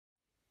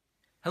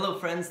Hello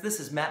friends, this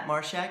is Matt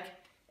Marshak,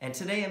 and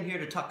today I'm here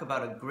to talk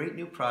about a great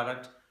new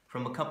product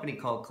from a company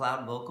called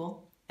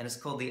CloudVocal, and it's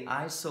called the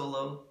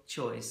ISOLO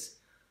Choice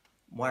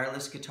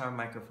wireless guitar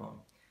microphone.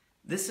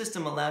 This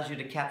system allows you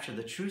to capture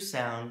the true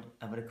sound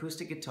of an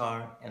acoustic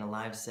guitar in a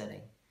live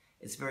setting.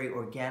 It's very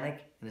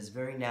organic and is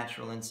very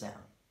natural in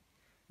sound.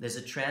 There's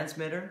a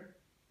transmitter,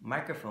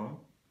 microphone,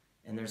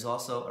 and there's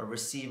also a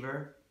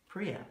receiver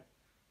preamp.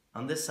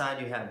 On this side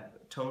you have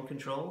tone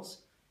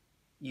controls,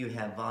 you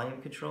have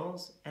volume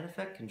controls and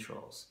effect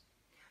controls.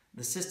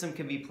 The system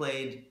can be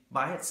played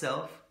by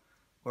itself,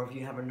 or if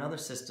you have another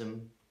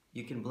system,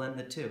 you can blend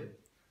the two.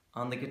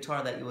 On the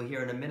guitar that you will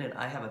hear in a minute,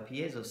 I have a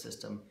piezo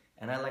system,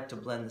 and I like to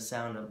blend the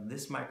sound of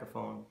this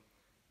microphone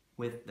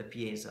with the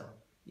piezo.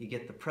 You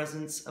get the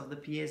presence of the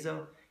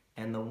piezo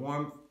and the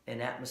warmth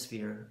and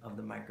atmosphere of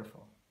the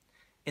microphone.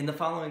 In the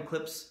following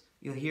clips,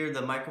 you'll hear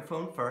the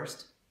microphone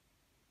first,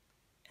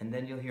 and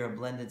then you'll hear a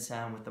blended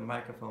sound with the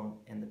microphone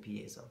and the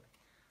piezo.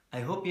 I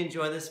hope you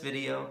enjoy this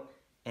video,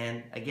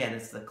 and again,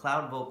 it's the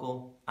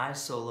CloudVocal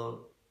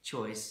ISOLO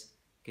Choice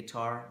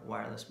Guitar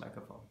Wireless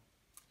Microphone.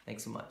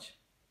 Thanks so much.